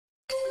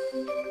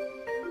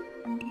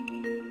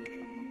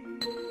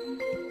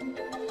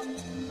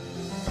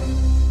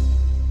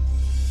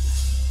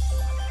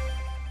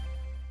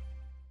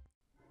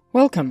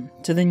Welcome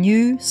to the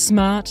new,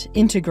 smart,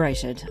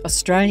 integrated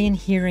Australian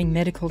Hearing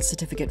Medical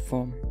Certificate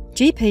form.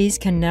 GPs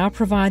can now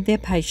provide their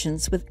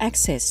patients with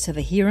access to the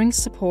hearing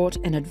support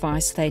and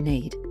advice they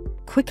need,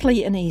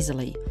 quickly and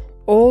easily,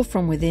 all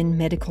from within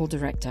Medical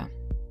Director.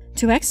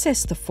 To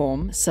access the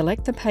form,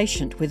 select the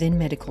patient within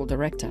Medical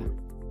Director.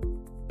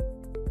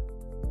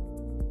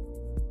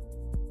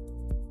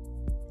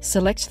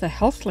 Select the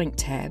HealthLink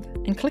tab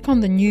and click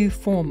on the New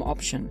Form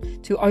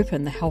option to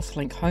open the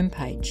HealthLink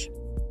homepage.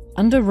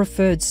 Under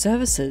Referred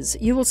Services,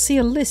 you will see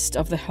a list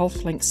of the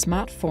HealthLink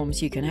smart forms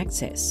you can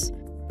access.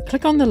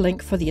 Click on the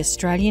link for the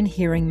Australian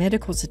Hearing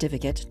Medical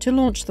Certificate to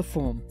launch the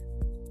form.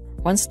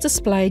 Once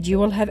displayed, you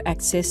will have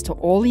access to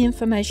all the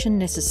information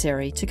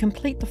necessary to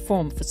complete the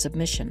form for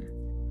submission.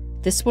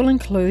 This will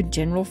include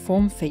general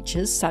form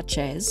features such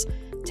as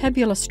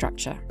tabular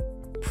structure,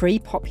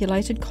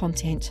 pre-populated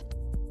content,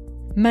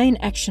 main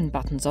action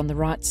buttons on the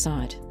right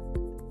side.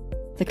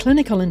 The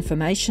Clinical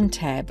Information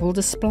tab will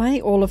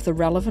display all of the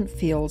relevant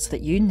fields that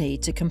you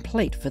need to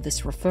complete for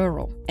this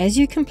referral. As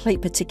you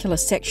complete particular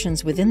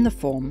sections within the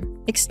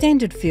form,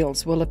 extended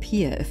fields will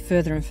appear if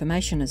further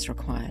information is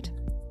required.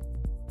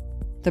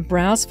 The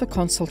Browse for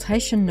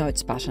Consultation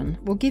Notes button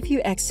will give you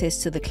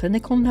access to the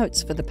clinical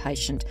notes for the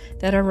patient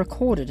that are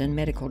recorded in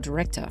Medical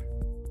Director.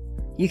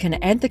 You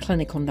can add the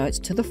clinical notes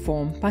to the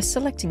form by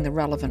selecting the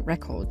relevant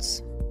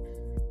records.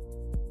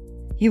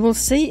 You will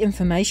see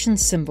information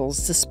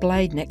symbols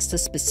displayed next to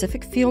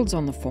specific fields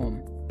on the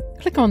form.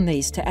 Click on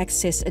these to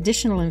access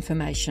additional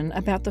information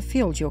about the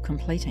field you're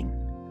completing.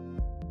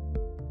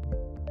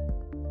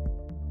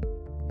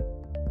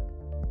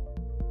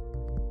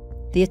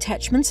 The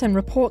Attachments and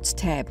Reports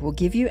tab will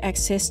give you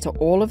access to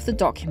all of the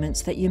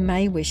documents that you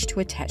may wish to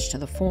attach to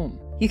the form.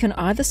 You can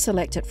either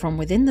select it from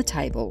within the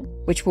table,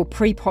 which will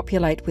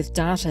pre-populate with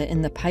data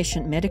in the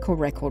patient medical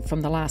record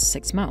from the last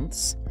 6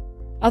 months.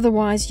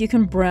 Otherwise, you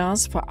can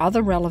browse for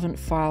other relevant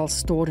files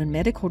stored in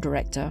Medical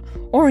Director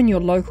or in your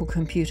local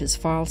computer's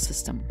file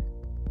system.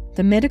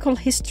 The Medical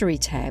History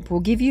tab will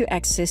give you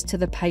access to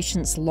the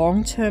patient's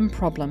long-term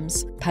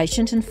problems,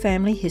 patient and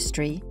family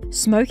history,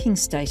 smoking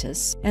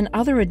status, and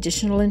other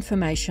additional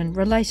information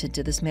related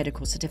to this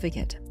medical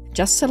certificate.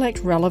 Just select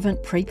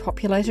relevant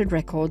pre-populated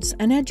records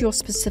and add your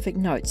specific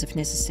notes if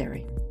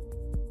necessary.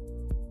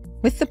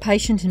 With the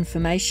Patient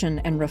Information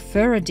and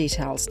Referrer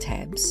Details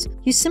tabs,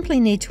 you simply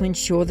need to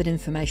ensure that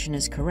information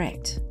is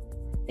correct.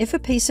 If a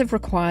piece of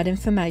required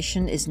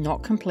information is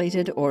not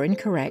completed or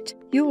incorrect,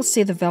 you will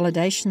see the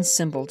validation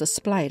symbol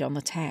displayed on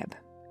the tab.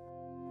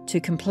 To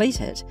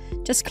complete it,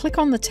 just click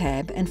on the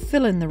tab and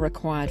fill in the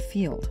required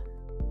field.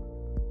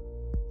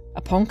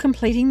 Upon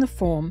completing the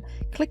form,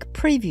 click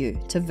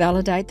Preview to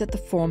validate that the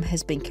form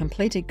has been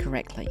completed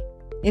correctly.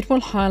 It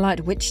will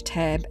highlight which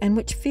tab and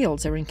which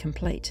fields are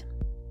incomplete.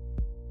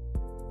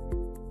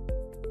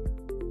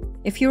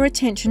 If your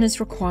attention is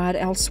required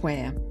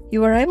elsewhere,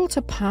 you are able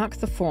to park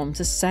the form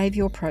to save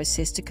your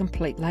process to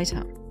complete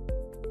later.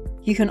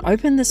 You can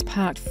open this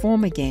parked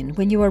form again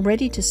when you are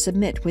ready to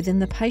submit within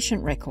the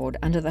patient record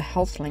under the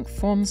HealthLink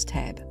Forms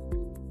tab.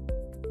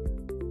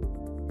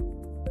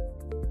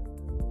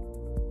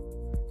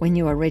 When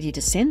you are ready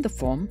to send the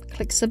form,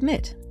 click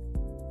Submit.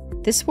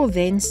 This will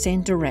then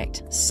send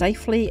direct,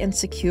 safely and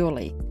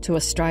securely to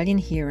Australian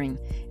Hearing,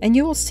 and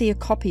you will see a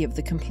copy of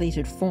the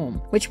completed form,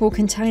 which will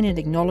contain an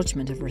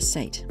acknowledgement of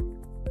receipt.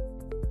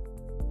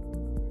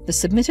 The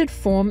submitted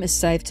form is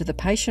saved to the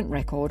patient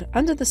record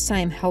under the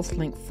same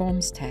HealthLink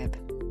Forms tab.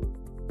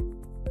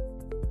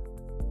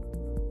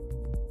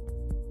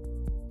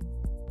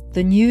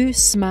 The new,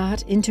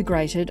 smart,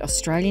 integrated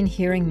Australian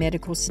Hearing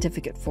Medical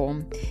Certificate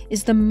form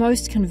is the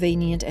most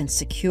convenient and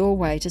secure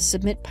way to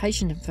submit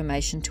patient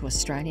information to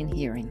Australian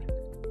Hearing.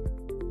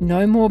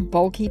 No more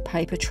bulky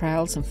paper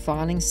trails and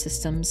filing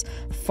systems,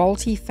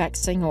 faulty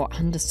faxing or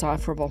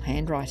undecipherable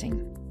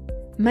handwriting.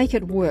 Make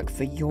it work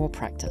for your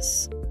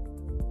practice.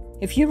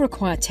 If you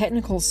require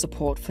technical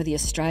support for the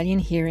Australian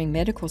Hearing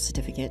Medical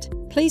Certificate,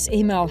 please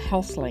email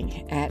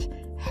HealthLink at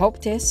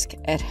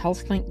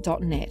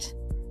helpdesk@healthlink.net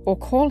or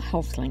call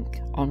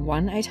HealthLink on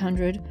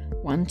 1800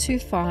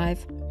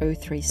 125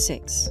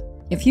 036.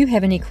 If you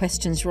have any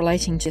questions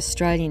relating to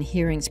Australian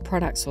Hearing's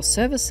products or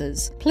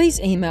services, please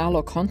email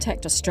or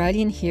contact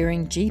Australian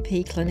Hearing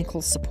GP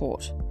Clinical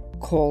Support.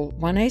 Call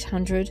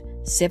 1800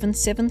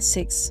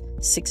 776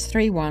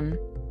 631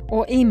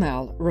 or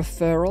email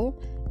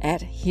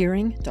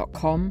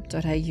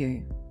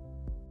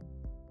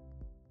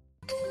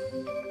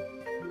referral@hearing.com.au.